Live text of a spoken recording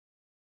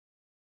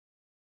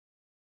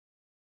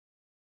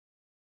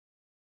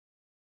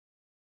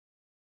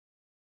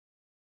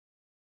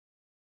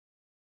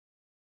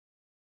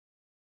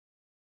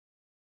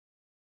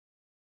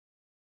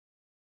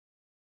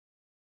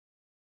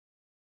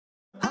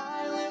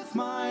lift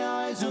my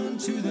eyes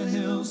unto the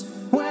hills.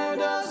 Where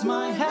does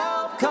my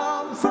help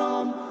come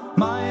from?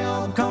 My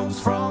help comes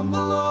from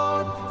the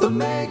Lord, the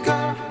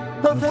maker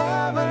of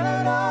heaven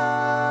and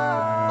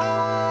earth.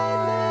 I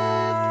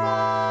lift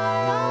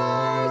my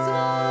eyes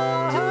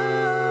unto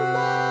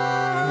the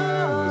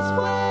hills.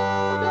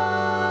 Where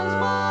does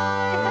my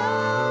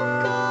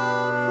help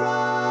come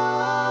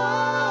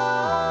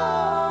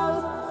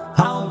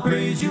from? I'll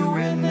praise you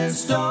in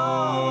this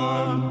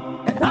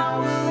storm, and I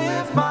will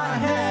lift my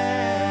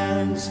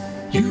hands.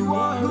 You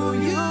are who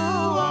you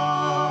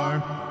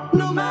are,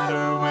 no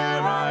matter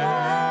where I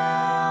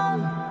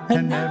am.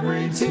 And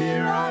every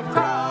tear I've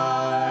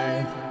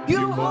cried,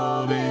 you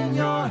hold in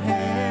your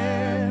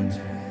hand.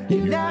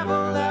 You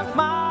never left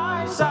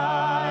my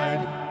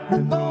side,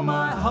 and though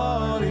my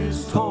heart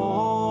is torn,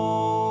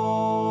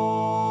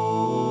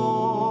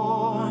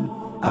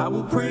 I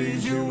will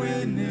praise you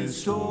in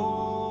this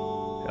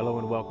storm. Hello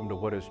and welcome to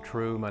What is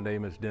True. My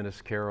name is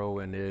Dennis Carroll,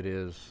 and it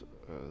is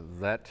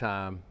that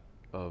time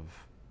of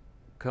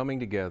coming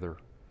together,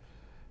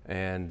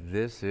 and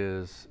this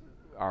is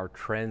our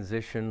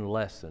transition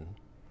lesson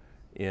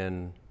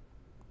in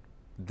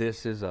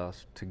This Is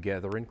Us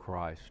Together in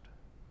Christ,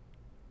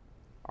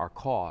 our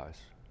cause,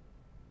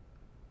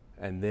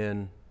 and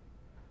then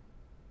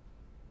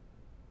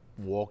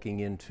walking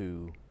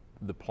into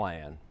the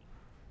plan.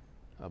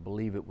 I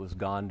believe it was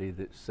Gandhi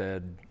that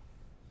said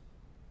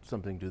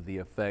something to the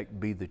effect,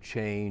 be the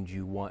change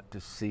you want to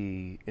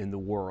see in the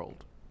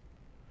world.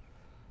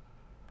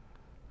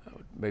 I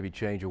would maybe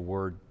change a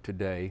word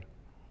today,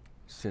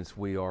 since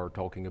we are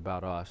talking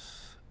about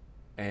us,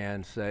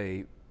 and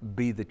say,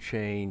 be the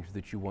change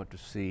that you want to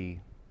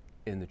see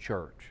in the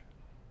church.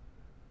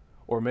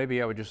 Or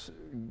maybe I would just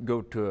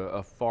go to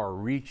a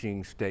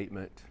far-reaching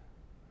statement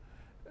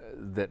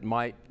that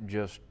might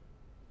just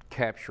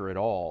capture it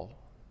all,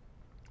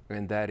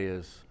 and that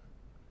is,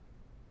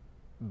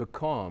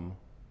 become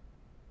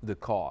the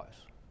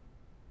cause.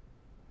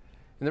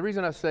 And the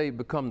reason I say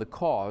become the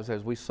cause,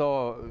 as we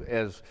saw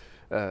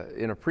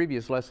in a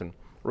previous lesson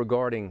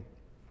regarding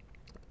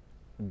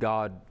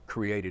God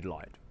created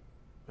light.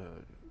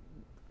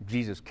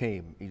 Jesus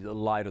came, He's the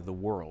light of the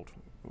world.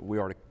 We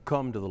are to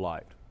come to the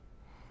light.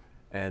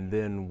 And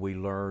then we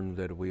learn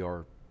that we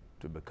are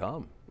to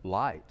become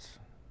lights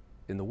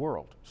in the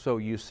world. So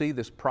you see,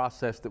 this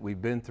process that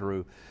we've been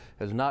through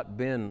has not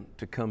been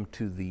to come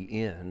to the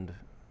end,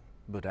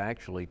 but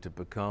actually to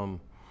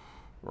become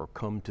or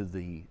come to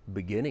the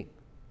beginning.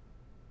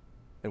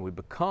 And we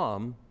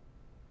become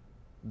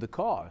the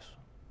cause.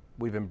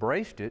 We've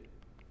embraced it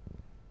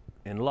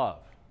in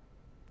love.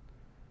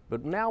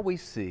 But now we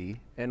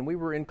see, and we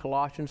were in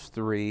Colossians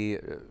 3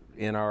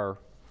 in our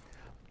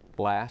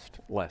last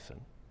lesson,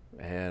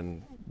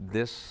 and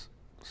this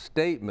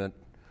statement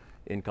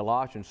in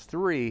Colossians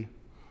 3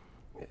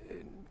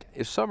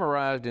 is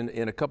summarized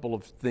in a couple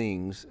of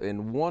things,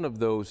 and one of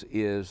those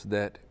is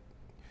that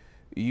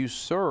you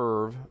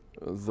serve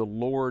the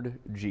Lord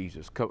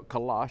Jesus.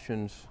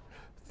 Colossians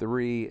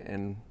 3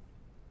 and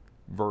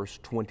verse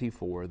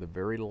 24, the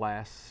very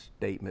last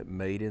statement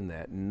made in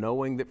that,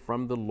 knowing that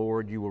from the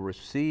Lord you will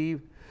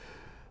receive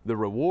the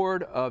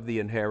reward of the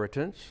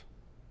inheritance,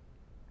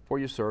 for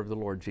you serve the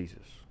Lord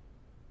Jesus.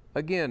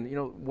 Again, you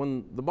know,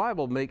 when the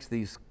Bible makes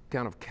these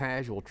kind of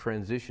casual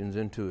transitions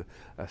into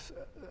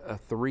a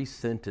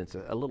three-sentence,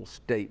 a little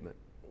statement,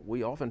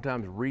 we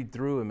oftentimes read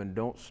through them and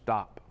don't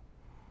stop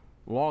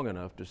long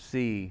enough to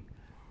see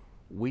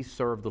we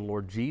serve the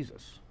Lord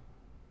Jesus.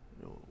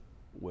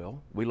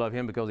 Well, we love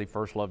Him because He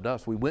first loved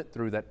us. We went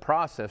through that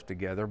process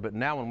together, but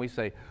now when we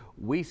say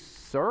we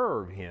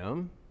serve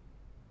Him,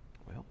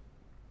 well,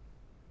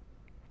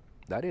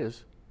 that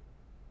is,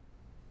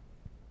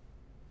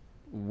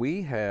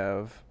 we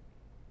have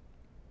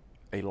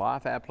a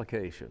life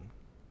application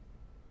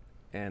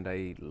and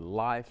a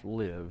life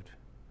lived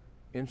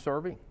in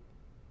serving.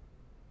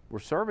 We're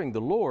serving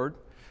the Lord.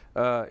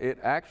 It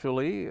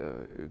actually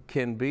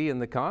can be in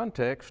the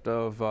context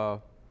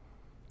of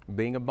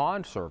being a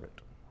bondservant.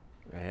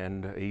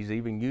 And He's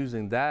even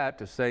using that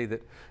to say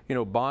that, you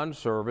know,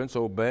 bondservants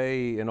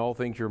obey in all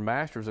things your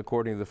masters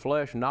according to the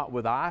flesh, not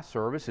with eye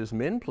service as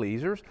men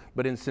pleasers,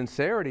 but in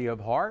sincerity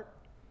of heart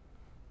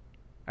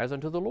as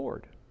unto the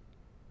Lord.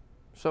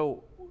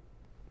 So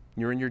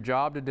you're in your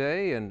job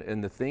today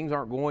and the things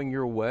aren't going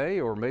your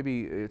way, or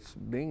maybe it's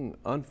being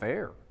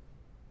unfair.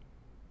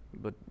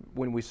 But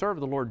when we serve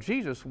the Lord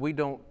Jesus, we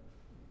don't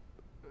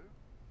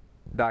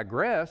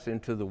digress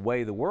into the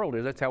way the world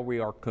is. That's how we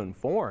are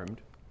conformed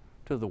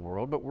to the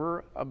world, but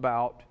we're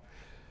about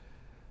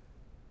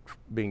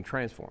being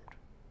transformed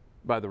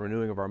by the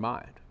renewing of our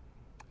mind.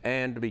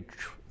 And to be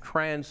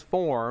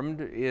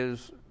transformed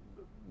is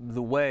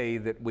the way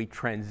that we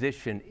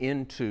transition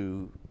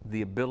into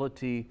the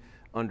ability,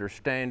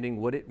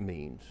 understanding what it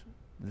means.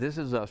 This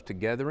is us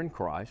together in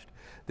Christ,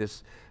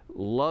 this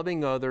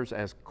loving others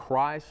as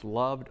Christ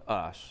loved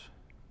us,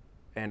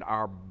 and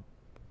our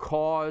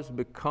cause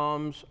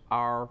becomes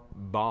our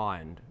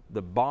bond,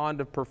 the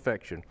bond of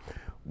perfection.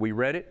 We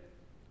read it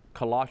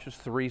Colossians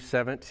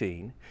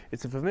 3:17.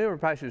 It's a familiar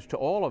passage to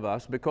all of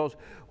us because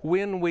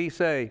when we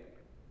say,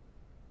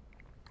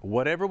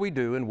 whatever we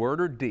do in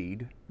word or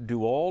deed,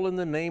 do all in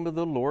the name of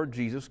the Lord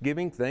Jesus,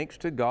 giving thanks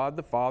to God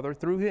the Father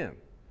through Him.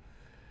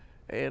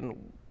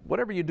 And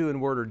whatever you do in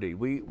word or deed,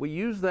 we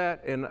use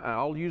that, and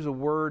I'll use a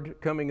word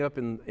coming up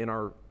in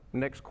our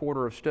next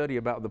quarter of study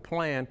about the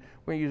plan.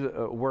 We're going to use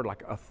a word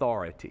like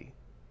authority.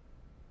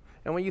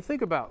 And when you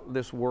think about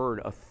this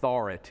word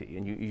authority,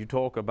 and you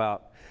talk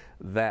about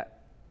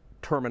that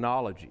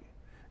terminology,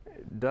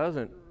 it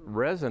doesn't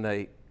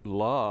resonate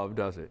love,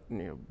 does it?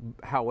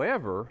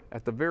 However,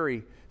 at the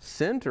very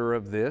center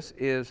of this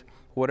is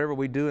whatever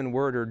we do in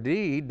word or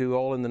deed, do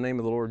all in the name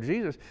of the Lord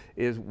Jesus,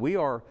 is we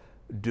are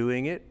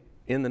doing it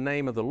in the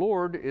name of the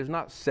Lord, is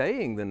not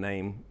saying the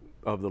name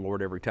of the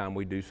Lord every time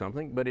we do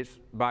something, but it's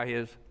by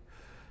His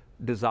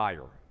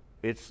desire.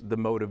 It's the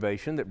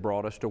motivation that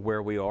brought us to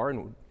where we are,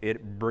 and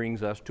it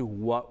brings us to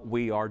what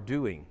we are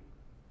doing.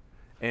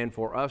 And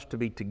for us to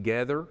be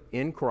together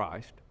in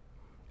Christ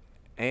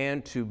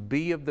and to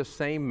be of the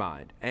same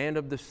mind and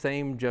of the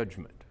same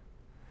judgment,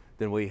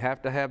 then we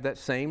have to have that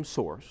same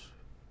source.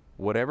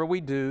 Whatever we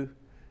do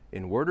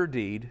in word or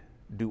deed,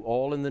 do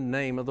all in the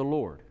name of the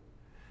Lord.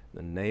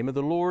 The name of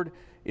the Lord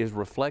is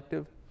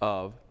reflective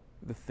of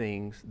the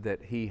things that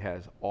He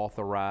has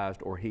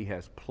authorized or He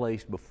has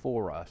placed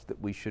before us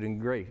that we should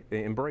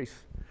embrace.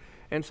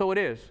 And so it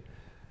is,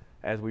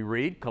 as we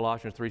read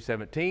Colossians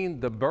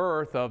 3:17, the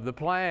birth of the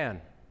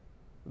plan.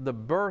 The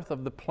birth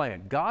of the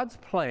plan. God's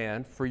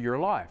plan for your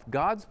life.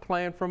 God's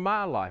plan for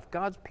my life.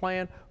 God's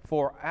plan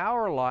for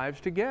our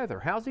lives together.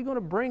 How's He going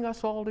to bring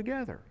us all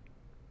together?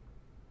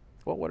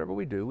 Well, whatever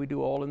we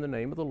do all in the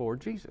name of the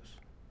Lord Jesus.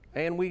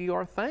 And we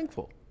are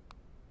thankful.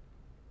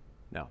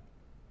 Now,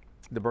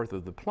 the birth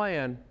of the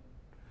plan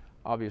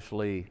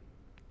obviously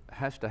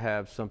has to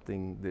have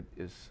something that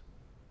is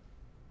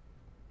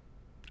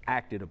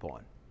acted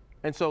upon.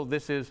 And so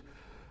this is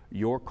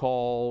your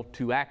call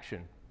to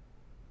action.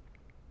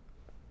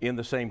 In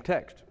the same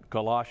text,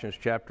 Colossians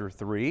chapter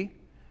 3,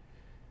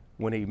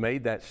 when he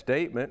made that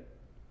statement,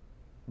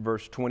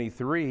 verse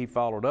 23, he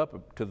followed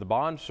up to the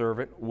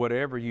bondservant,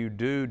 whatever you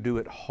do, do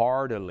it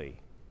heartily.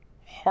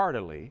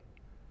 Heartily.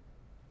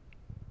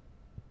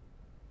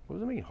 What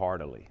does it mean,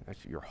 heartily?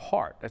 That's your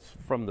heart. That's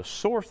from the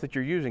source that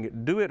you're using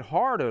it. Do it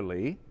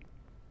heartily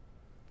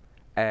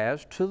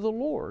as to the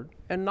Lord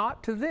and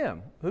not to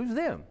them. Who's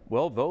them?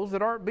 Well, those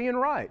that aren't being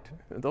right.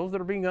 Those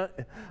that are being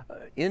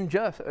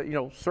unjust,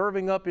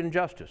 serving up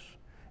injustice.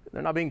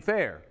 They're not being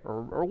fair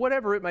or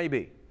whatever it may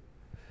be.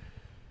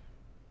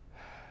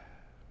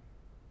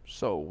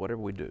 So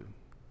whatever we do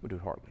it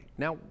heartily.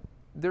 Now,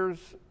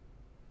 there's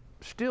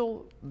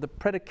still the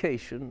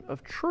predication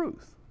of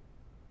truth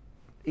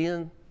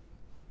in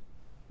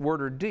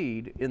word or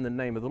deed in the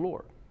name of the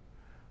Lord.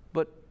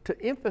 But to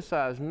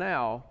emphasize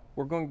now,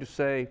 we're going to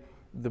say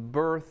the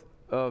birth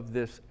of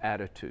this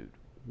attitude.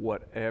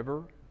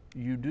 Whatever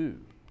you do.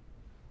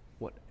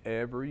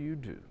 Whatever you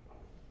do.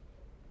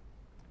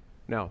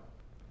 Now,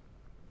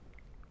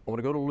 I want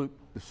to go to Luke,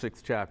 the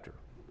 6th chapter.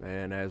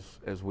 And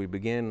as we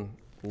begin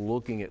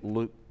looking at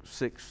Luke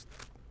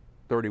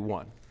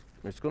 6:31,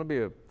 it's going to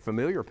be a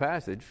familiar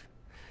passage.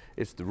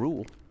 It's the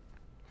rule.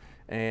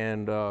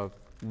 And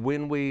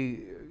when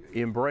we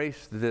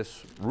embrace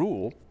this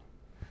rule,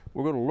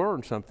 we're going to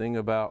learn something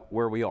about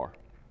where we are.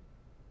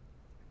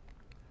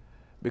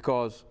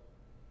 Because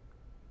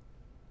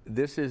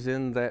this is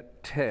in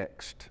that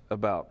text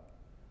about,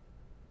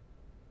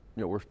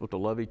 we're supposed to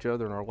love each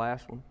other in our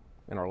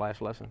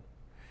last lesson.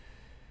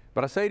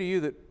 But I say to you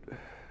that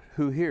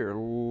who hear,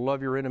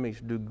 love your enemies,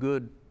 do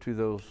good to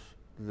those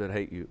that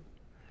hate you,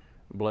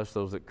 bless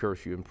those that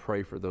curse you, and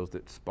pray for those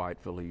that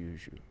spitefully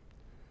use you.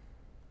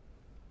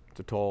 It's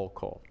a tall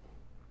call.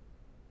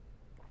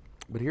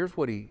 But here's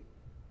what he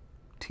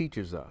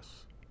teaches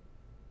us.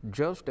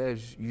 Just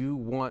as you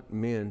want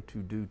men to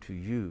do to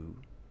you,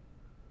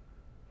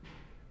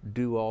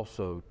 do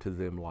also to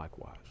them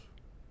likewise.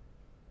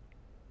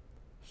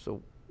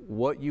 So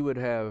what you would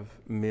have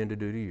men to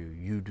do to you,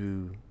 you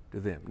do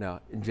to them.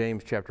 Now, in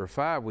James chapter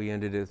 5, we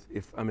ended with,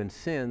 if I'm in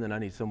sin, then I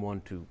need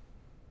someone to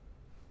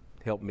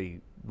help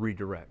me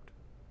redirect.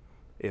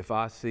 If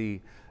I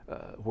see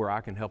where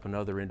I can help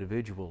another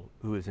individual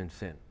who is in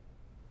sin,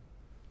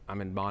 I'm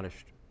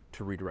admonished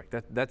to redirect.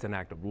 That's an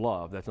act of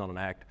love. That's not an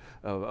act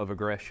of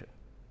aggression.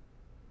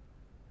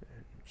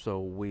 So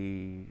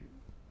we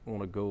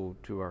want to go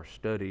to our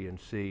study and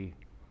see,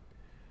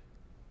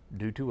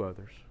 do to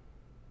others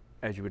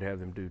as you would have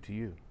them do to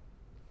you.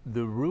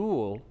 The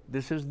rule,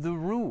 this is the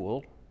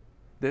rule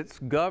that's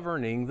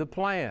governing the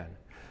plan.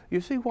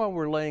 You see why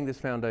we're laying this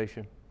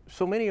foundation?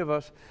 So many of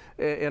us,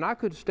 and I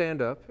could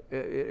stand up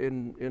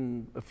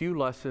in a few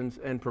lessons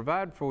and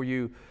provide for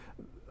you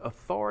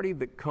authority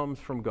that comes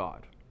from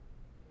God.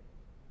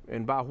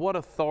 And by what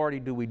authority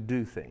do we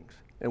do things?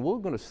 And we're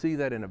going to see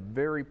that in a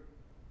very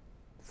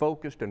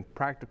focused and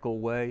practical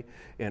way,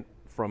 and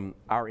from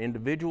our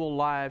individual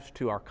lives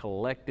to our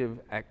collective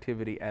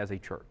activity as a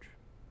church.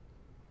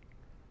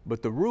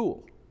 But the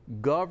rule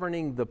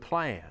governing the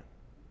plan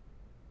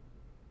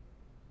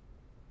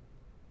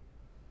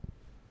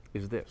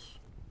is this: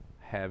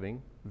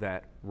 having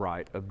that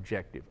right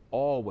objective.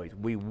 Always.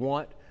 We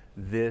want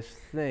this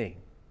thing.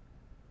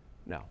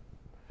 Now,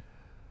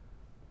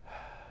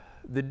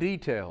 the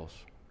details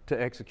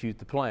to execute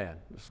the plan.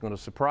 It's going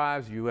to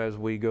surprise you as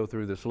we go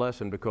through this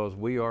lesson, because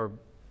we are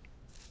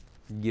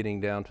getting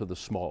down to the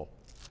small.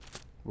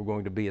 We're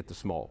going to be at the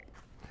small.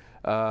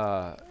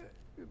 So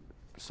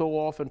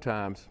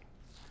oftentimes,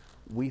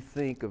 we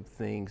think of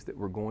things that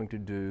we're going to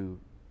do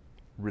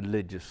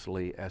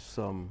religiously as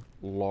some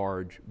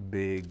large,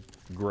 big,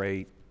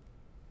 great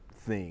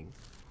thing.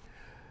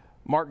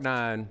 Mark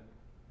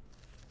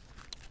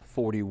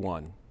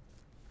 9:41.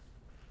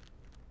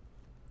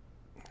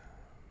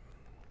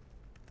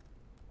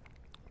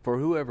 For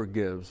whoever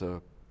gives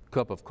a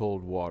cup of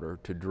cold water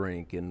to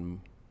drink in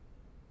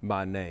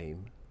my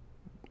name,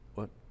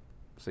 what?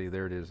 See,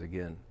 there it is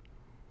again.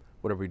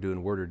 Whatever we do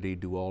in word or deed,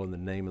 do all in the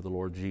name of the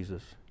Lord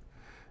Jesus.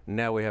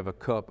 Now we have a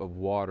cup of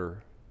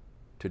water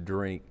to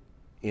drink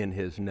in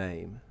his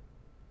name.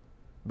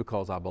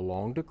 Because I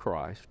belong to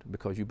Christ,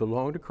 because you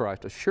belong to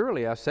Christ,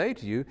 surely I say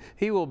to you,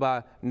 he will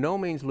by no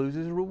means lose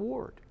his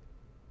reward.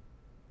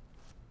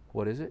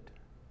 What is it?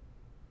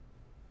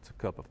 It's a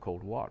cup of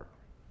cold water.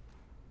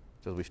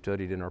 As we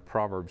studied in our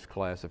Proverbs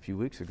class a few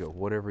weeks ago,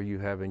 whatever you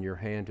have in your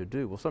hand to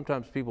do. Well,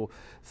 sometimes people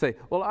say,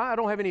 well, I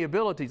don't have any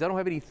abilities, I don't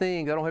have any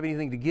things, I don't have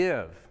anything to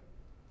give.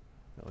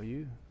 No,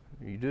 you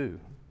do.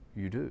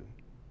 You do.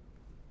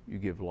 You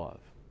give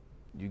love.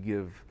 You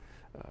give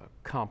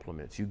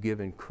compliments. You give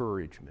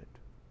encouragement.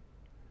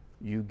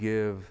 You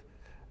give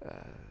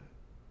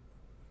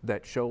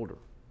that shoulder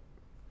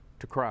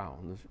to cry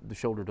on, the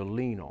shoulder to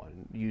lean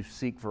on. You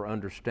seek for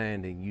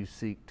understanding. You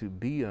seek to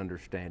be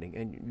understanding,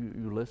 and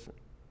you listen.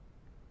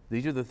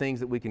 These are the things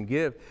that we can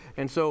give.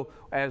 And so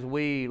as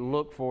we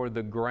look for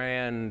the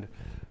grand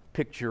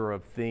picture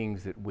of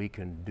things that we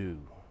can do,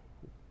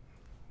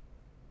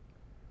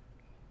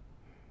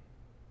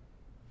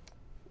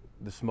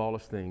 the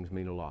smallest things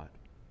mean a lot.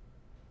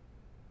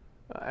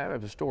 I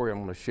have a story I'm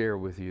going to share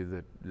with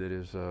you that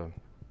is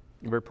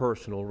very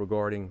personal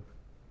regarding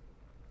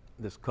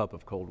this cup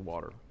of cold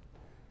water.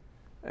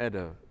 I had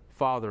a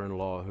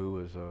father-in-law who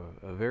was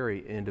a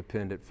very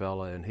independent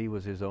fella, and he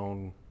was his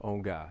own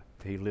guy.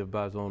 He lived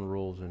by his own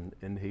rules,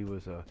 and he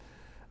was a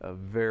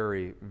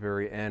very,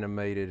 very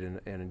animated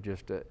and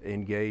just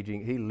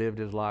engaging. He lived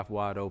his life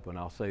wide open,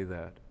 I'll say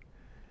that.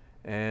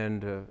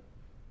 And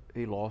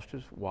he lost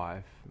his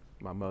wife,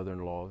 my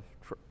mother-in-law,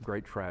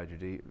 great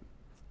tragedy.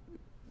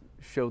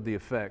 Showed the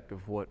effect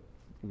of what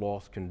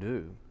loss can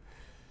do.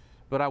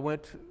 But I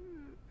went,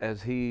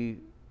 as he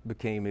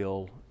became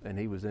ill and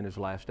he was in his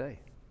last day,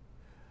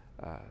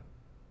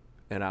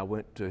 and I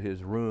went to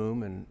his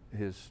room, and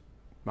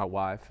my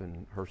wife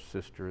and her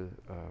sister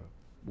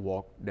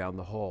walked down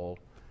the hall,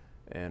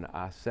 and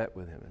I sat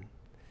with him,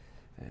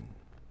 and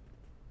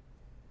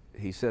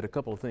he said a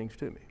couple of things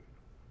to me.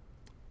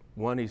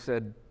 One, he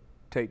said,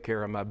 take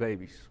care of my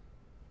babies.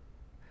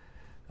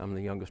 I'm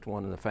the youngest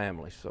one in the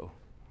family, so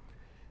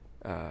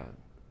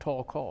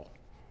tall call.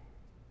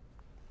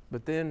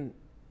 But then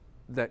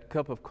that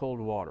cup of cold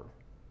water,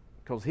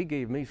 because he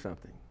gave me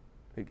something.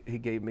 He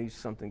gave me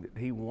something that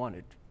he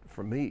wanted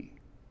for me.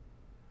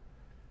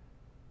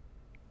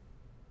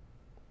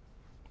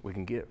 We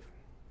can give.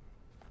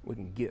 We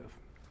can give.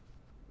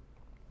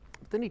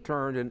 But then he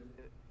turned,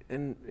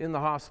 and in the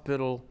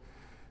hospital,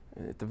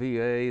 at the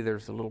VA,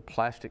 there's a little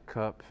plastic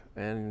cup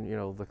and, you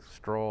know, the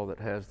straw that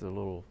has the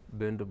little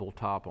bendable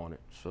top on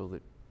it so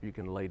that you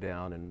can lay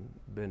down and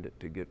bend it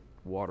to get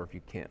water if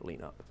you can't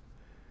lean up.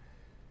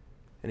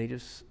 And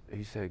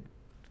he said,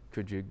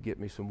 could you get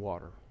me some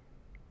water?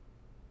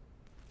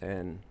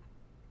 And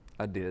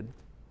I did.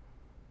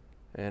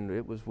 And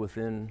it was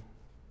within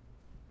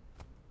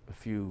a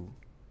few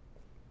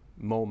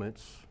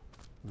moments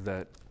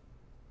that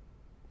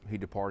he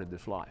departed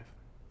this life.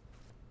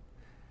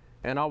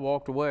 And I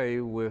walked away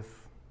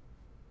with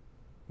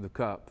the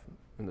cup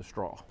and the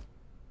straw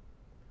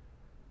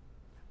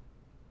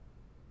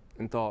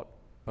and thought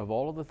of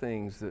all of the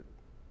things that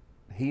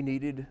he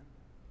needed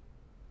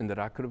and that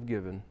I could have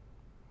given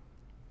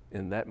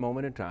in that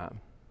moment in time.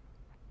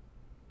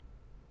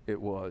 It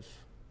was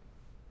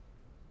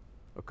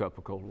a cup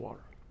of cold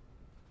water.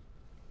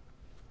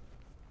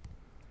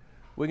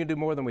 We can do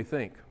more than we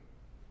think.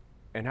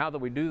 And how that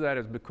we do that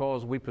is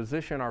because we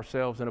position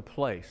ourselves in a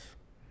place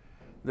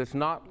that's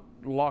not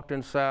locked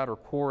inside or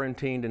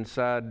quarantined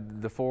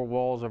inside the four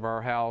walls of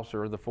our house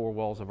or the four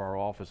walls of our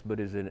office, but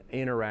is in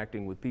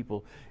interacting with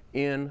people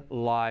in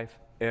life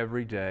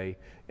every day.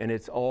 And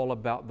it's all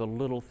about the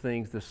little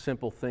things, the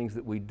simple things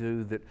that we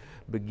do that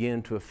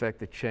begin to affect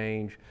the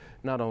change,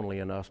 not only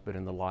in us, but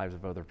in the lives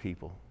of other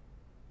people.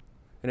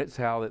 And it's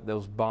how that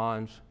those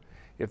bonds,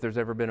 if there's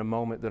ever been a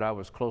moment that I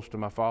was close to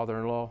my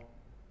father-in-law,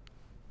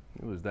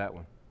 it was that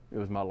one. It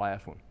was my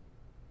last one.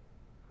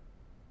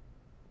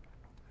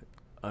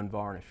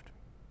 Unvarnished,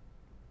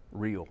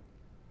 real.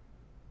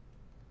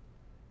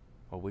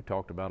 Well, we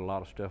talked about a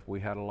lot of stuff. We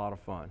had a lot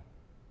of fun.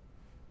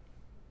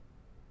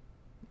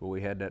 But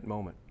we had that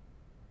moment.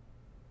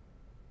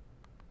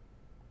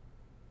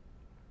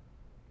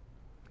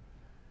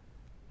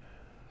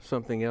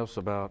 Something else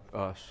about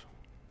us,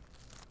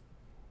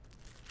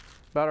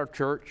 about our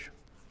church,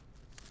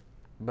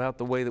 about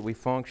the way that we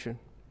function.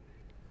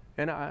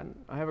 And I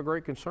have a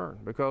great concern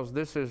because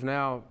this is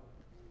now,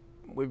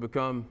 we've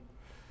become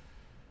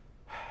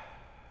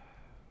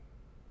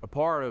a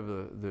part of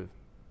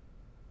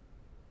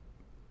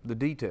the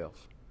details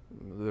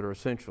that are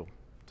essential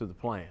to the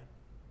plan.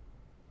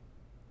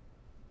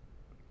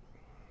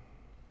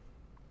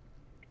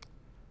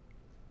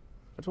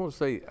 I just want to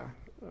say,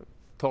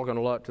 talking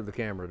a lot to the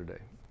camera today,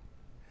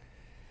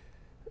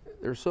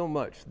 there's so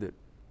much that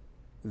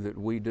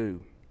we do,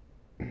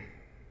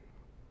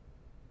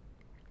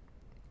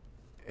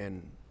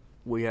 and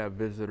we have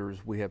visitors,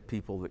 we have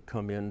people that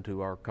come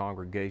into our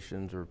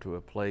congregations or to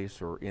a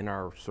place or in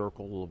our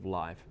circle of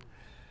life,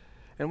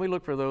 and we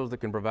look for those that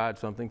can provide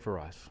something for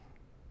us,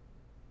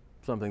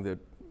 something that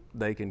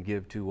they can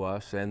give to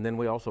us, and then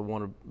we also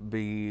want to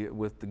be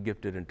with the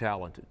gifted and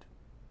talented.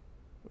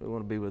 We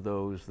want to be with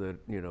those that,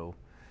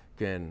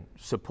 can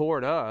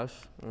support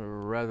us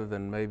rather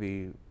than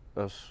maybe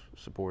us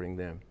supporting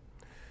them.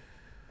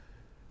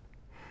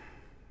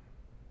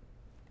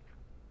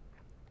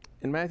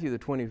 In Matthew, the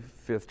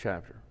 25th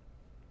chapter,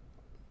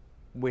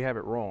 we have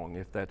it wrong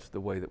if that's the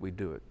way that we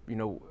do it.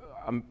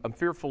 I'm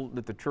fearful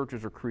that the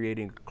churches are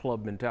creating a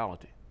club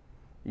mentality.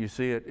 You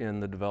see it in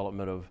the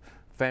development of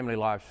family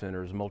life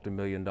centers,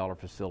 multi-million-dollar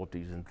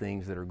facilities, and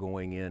things that are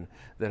going in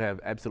that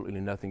have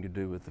absolutely nothing to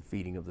do with the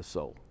feeding of the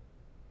soul.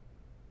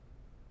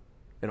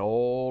 And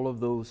all of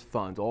those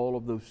funds, all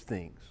of those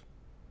things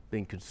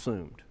being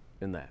consumed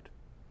in that.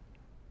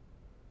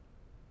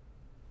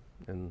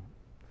 And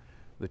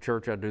the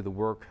church I do the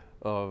work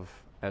of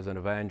as an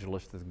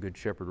evangelist at the Good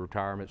Shepherd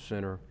Retirement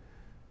Center,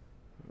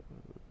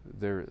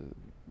 they're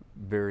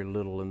very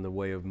little in the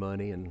way of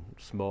money and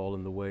small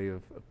in the way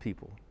of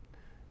people.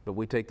 But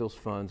we take those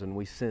funds and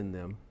we send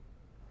them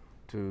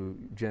to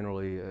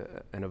generally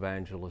an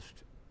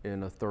evangelist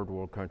in a third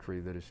world country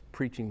that is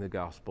preaching the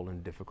gospel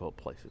in difficult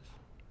places.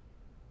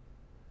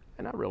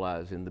 And I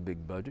realize in the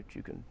big budget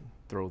you can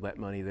throw that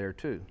money there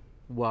too,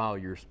 while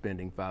you're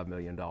spending $5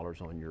 million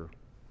on your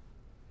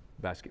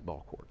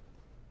basketball court.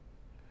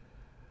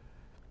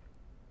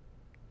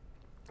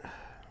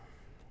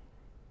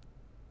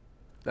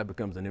 That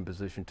becomes an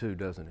imposition too,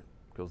 doesn't it?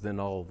 Because then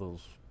all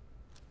those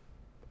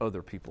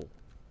other people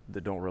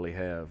that don't really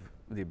have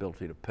the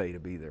ability to pay to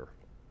be there.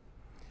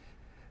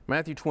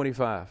 Matthew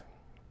 25.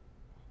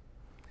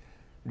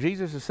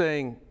 Jesus is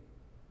saying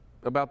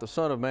about the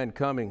Son of Man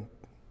coming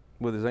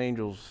with his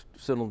angels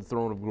sitting on the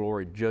throne of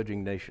glory,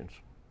 judging nations.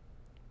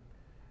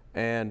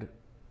 And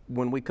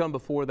when we come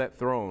before that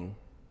throne,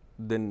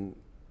 then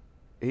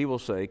he will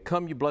say,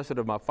 "Come, you blessed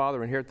of my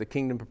Father, inherit the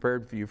kingdom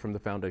prepared for you from the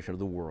foundation of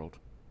the world.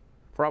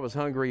 For I was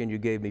hungry, and you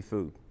gave me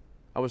food.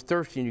 I was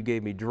thirsty, and you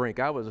gave me drink.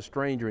 I was a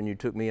stranger, and you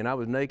took me in. I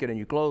was naked, and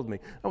you clothed me.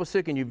 I was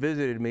sick, and you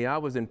visited me. I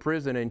was in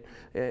prison,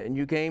 and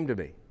you came to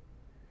me."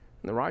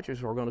 And the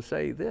righteous are going to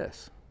say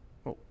this: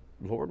 "Well,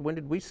 Lord, when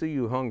did we see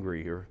you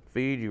hungry, or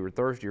feed you, or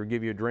thirsty, or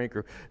give you a drink,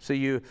 or see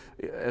you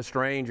a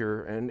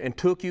stranger and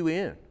took you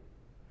in,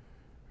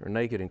 or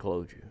naked and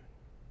clothed you?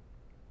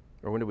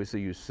 Or when did we see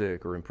you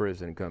sick or in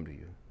prison and come to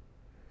you?"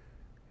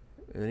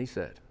 And then he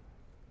said,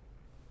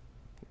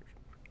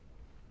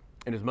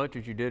 "Inasmuch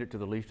as you did it to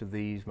the least of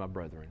these, my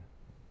brethren,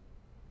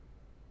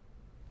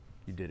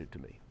 you did it to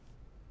me."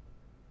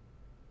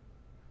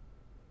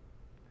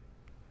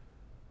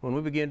 When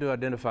we begin to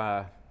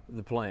identify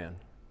the plan,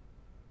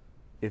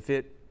 if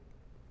it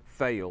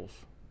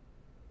fails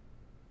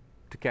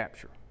to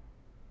capture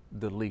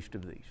the least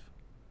of these,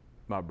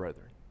 my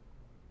brethren,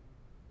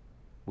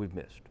 we've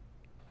missed.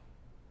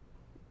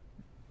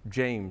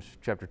 James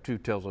chapter 2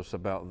 tells us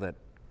about that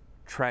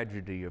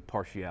tragedy of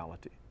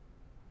partiality.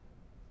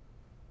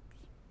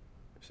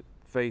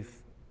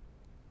 Faith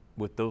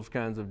with those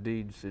kinds of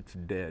deeds, it's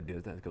dead,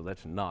 because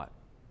that's not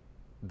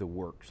the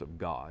works of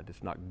God.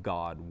 It's not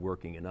God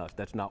working in us.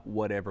 That's not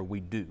whatever we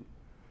do.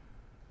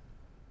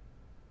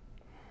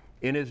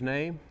 In his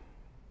name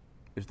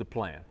is the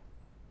plan.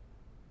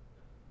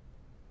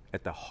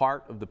 At the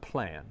heart of the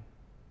plan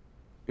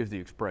is the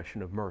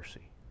expression of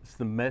mercy. It's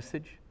the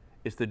message,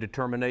 it's the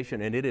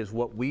determination, and it is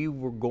what we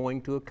were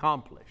going to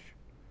accomplish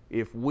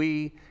if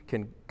we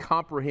can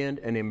comprehend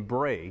and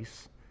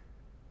embrace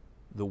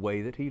the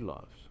way that he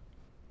loves.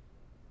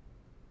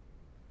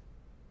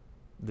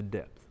 The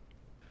depth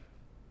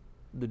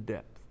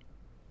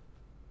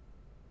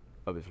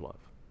of his love.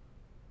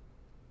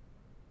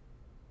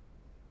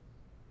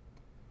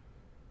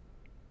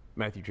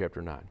 Matthew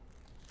chapter 9.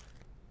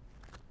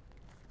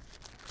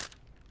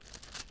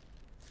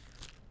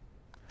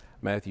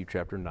 Matthew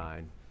chapter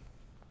 9.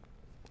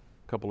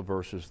 A couple of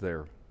verses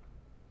there.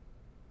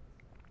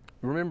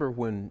 Remember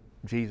when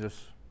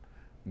Jesus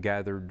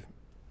gathered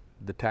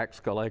the tax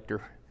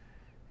collector?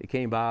 He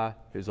came by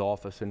his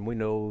office, and we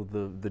know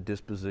the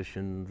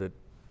disposition that,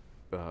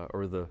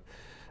 or the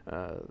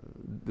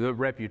the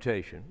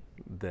reputation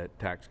that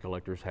tax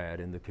collectors had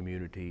in the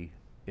community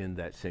in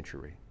that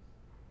century.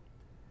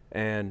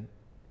 And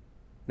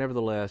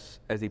nevertheless,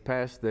 as he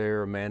passed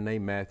there, a man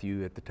named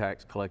Matthew at the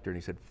tax collector, and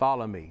he said,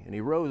 "Follow me." And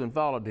he rose and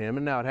followed him.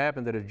 And now it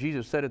happened that as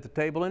Jesus sat at the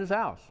table in his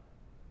house,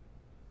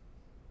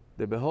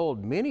 that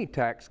behold, many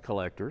tax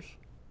collectors,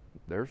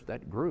 there's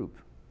that group,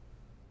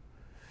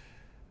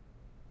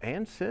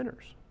 and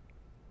sinners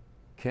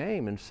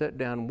came and sat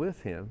down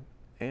with him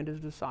and his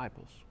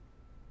disciples.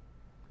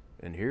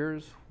 And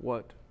here's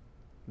what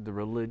the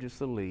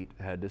religious elite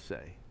had to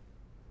say.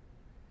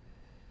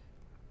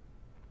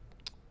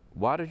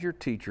 "Why does your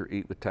teacher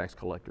eat with tax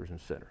collectors and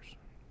sinners?"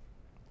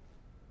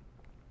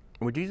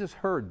 When Jesus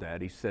heard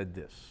that, he said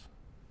this,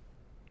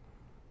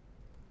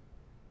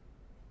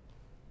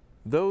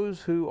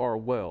 "Those who are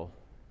well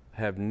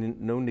have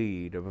no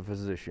need of a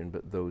physician,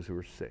 but those who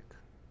are sick."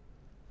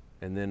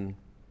 And then,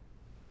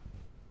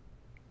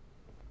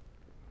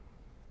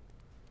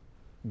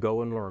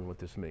 go and learn what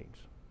this means.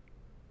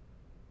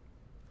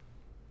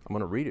 I'm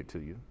going to read it to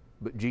you,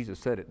 but Jesus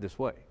said it this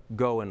way.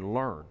 Go and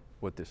learn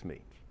what this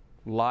means.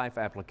 Life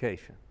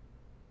application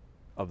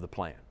of the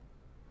plan.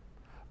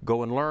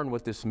 Go and learn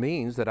what this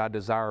means, that I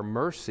desire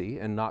mercy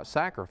and not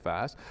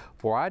sacrifice,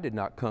 for I did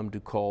not come to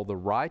call the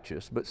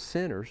righteous, but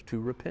sinners to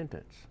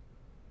repentance.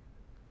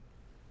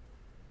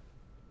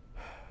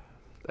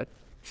 That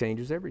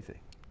changes everything.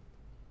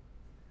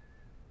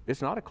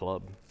 It's not a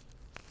club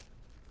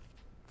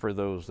for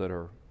those that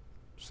are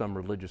some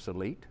religious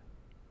elite.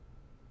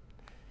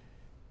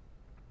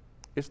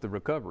 It's the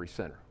recovery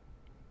center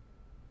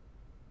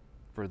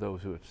for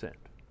those who have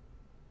sinned.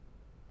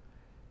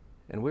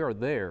 And we are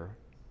there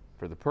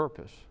for the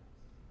purpose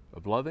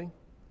of loving,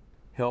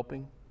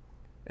 helping,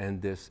 and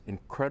this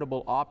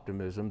incredible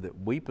optimism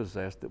that we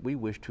possess that we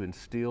wish to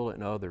instill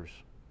in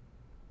others.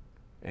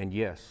 And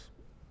yes,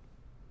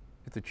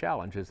 it's a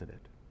challenge, isn't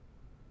it?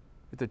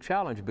 It's a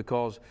challenge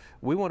because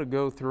we want to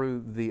go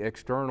through the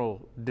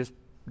external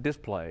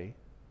display.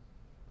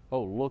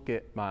 Oh, look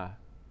at my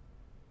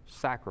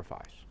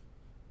sacrifice.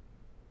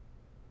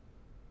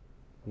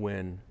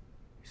 When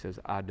he says,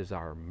 I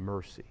desire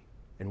mercy.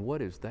 And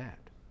what is that?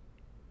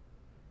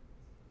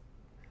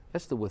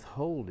 That's the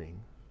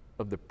withholding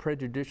of the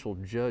prejudicial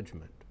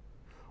judgment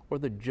or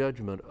the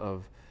judgment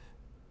of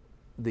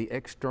the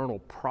external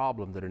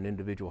problem that an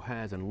individual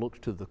has and looks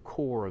to the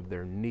core of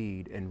their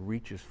need and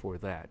reaches for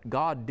that.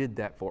 God did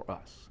that for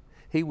us.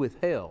 He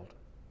withheld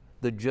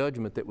the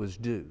judgment that was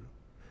due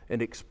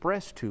and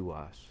expressed to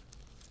us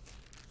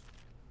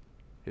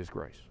His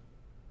grace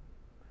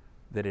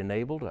that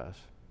enabled us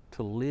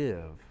to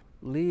live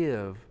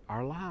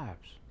our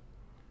lives.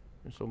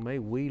 And so may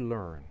we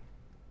learn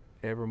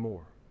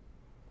evermore.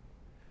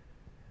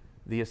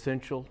 The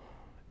essential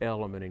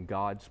element in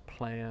God's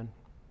plan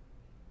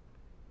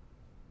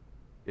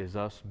is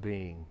us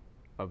being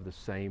of the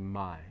same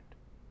mind,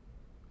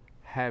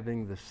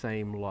 having the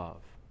same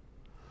love,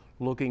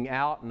 looking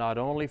out not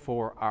only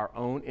for our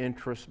own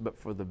interests, but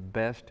for the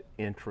best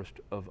interest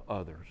of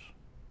others.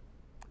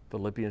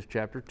 Philippians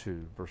chapter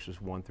 2,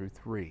 verses 1 through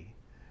 3.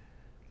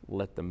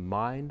 Let the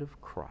mind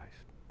of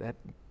Christ, that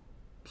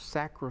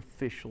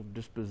sacrificial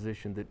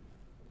disposition that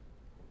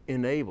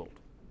enabled,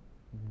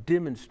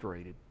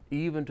 demonstrated,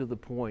 even to the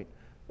point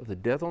of the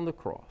death on the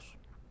cross,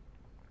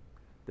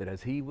 that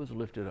as He was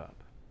lifted up,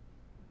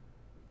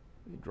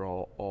 He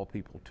draw all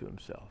people to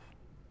Himself.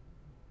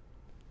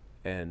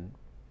 And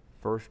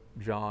 1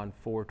 John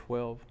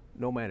 4:12,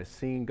 no man has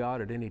seen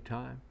God at any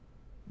time,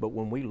 but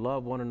when we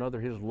love one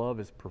another, His love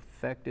is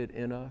perfected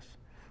in us.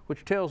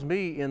 Which tells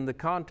me in the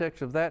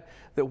context of that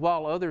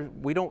while others,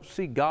 we don't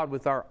see God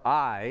with our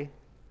eye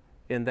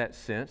in that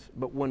sense,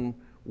 but when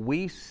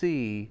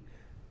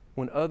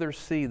others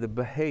see the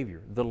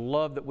behavior, the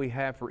love that we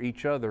have for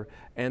each other,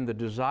 and the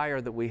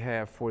desire that we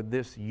have for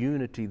this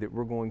unity that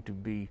we're going to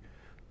be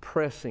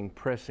pressing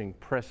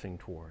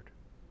toward,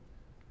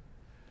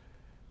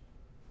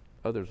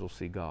 others will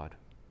see God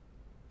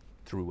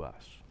through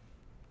us.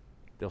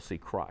 They'll see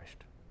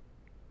Christ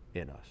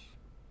in us.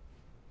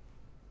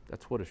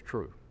 That's what is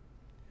true.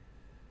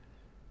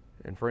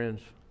 And friends,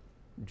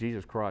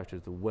 Jesus Christ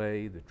is the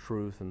way, the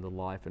truth, and the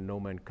life, and no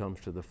man comes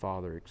to the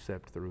Father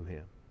except through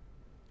Him.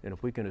 And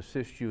if we can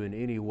assist you in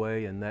any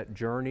way in that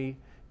journey,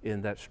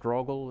 in that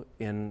struggle,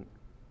 in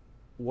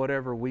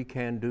whatever we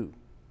can do,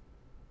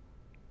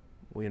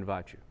 we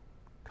invite you.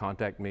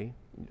 Contact me.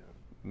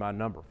 My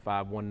number,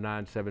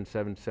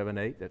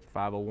 519-7778. That's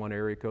 501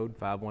 area code,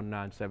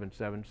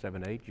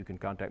 519-7778. You can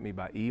contact me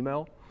by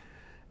email.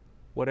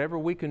 Whatever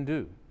we can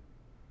do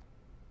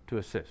to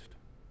assist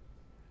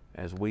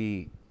as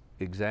we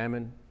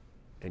examine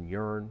and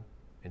yearn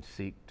and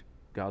seek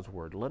God's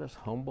Word. Let us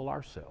humble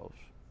ourselves.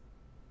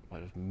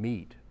 Let us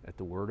meet at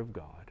the Word of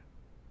God.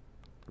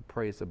 We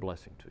pray it's a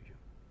blessing to you.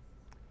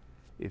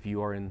 If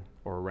you are in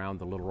or around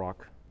the Little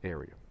Rock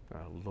area,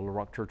 Little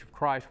Rock Church of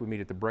Christ, we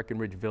meet at the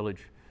Breckenridge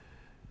Village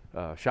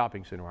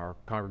shopping center. Our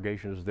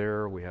congregation is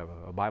there. We have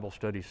a Bible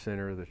study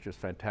center that's just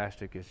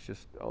fantastic. It's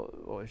just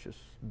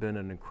been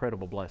an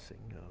incredible blessing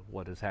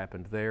what has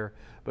happened there.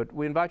 But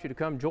we invite you to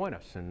come join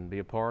us and be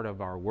a part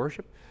of our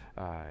worship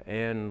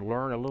and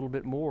learn a little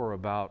bit more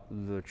about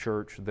the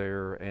church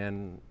there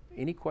and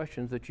any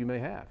questions that you may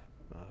have.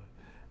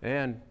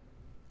 And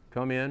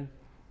come in,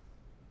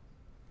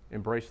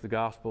 embrace the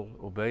gospel,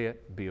 obey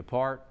it, be a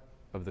part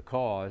of the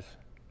cause,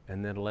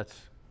 and then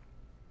let's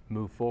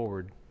move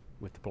forward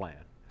with the plan.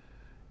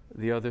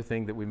 The other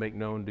thing that we make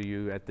known to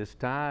you at this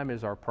time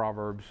is our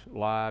Proverbs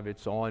Live.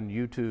 It's on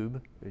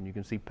YouTube, and you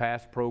can see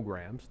past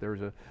programs.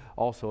 There's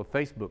also a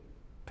Facebook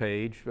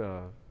page,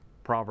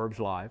 Proverbs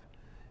Live,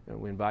 and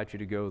we invite you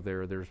to go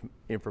there. There's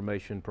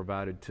information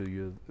provided to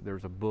you.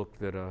 There's a book,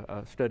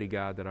 a study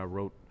guide that I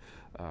wrote,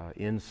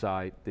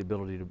 Insight, the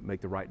ability to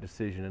make the right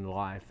decision in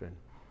life. And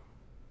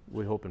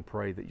we hope and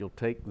pray that you'll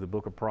take the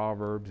book of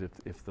Proverbs.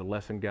 If the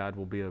lesson guide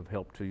will be of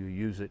help to you,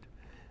 use it.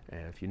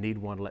 And if you need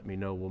one, let me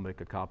know. We'll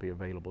make a copy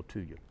available to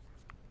you.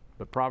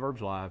 But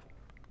Proverbs Live,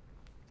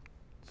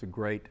 it's a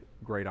great,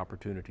 great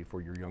opportunity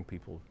for your young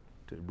people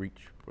to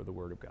reach for the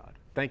Word of God.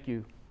 Thank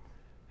you.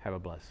 Have a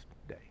blessed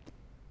day.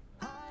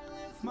 I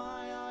lift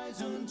my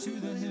eyes unto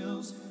the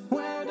hills.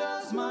 Where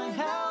does my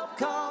help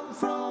come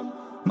from?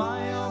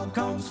 My help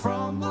comes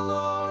from the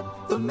Lord,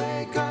 the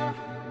maker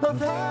of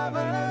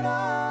heaven and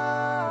earth.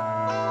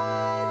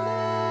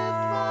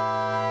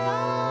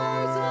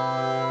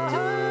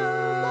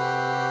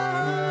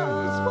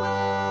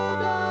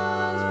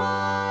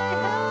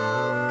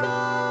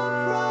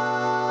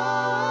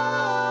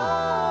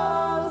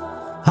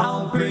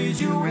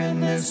 Praise you in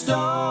this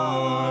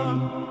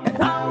storm, and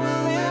I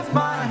will lift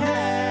my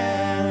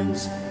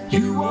hands.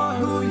 You are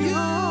who you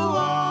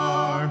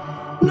are,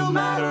 no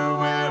matter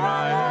where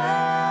I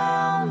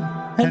am.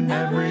 And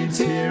every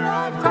tear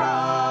I've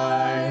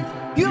cried,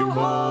 you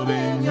hold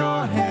in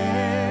your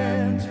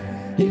hand.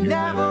 You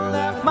never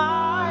left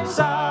my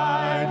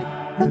side,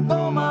 and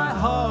though my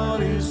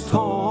heart is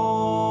torn,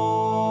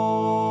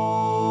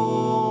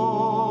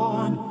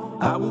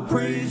 I will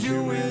praise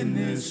you in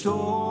this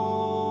storm.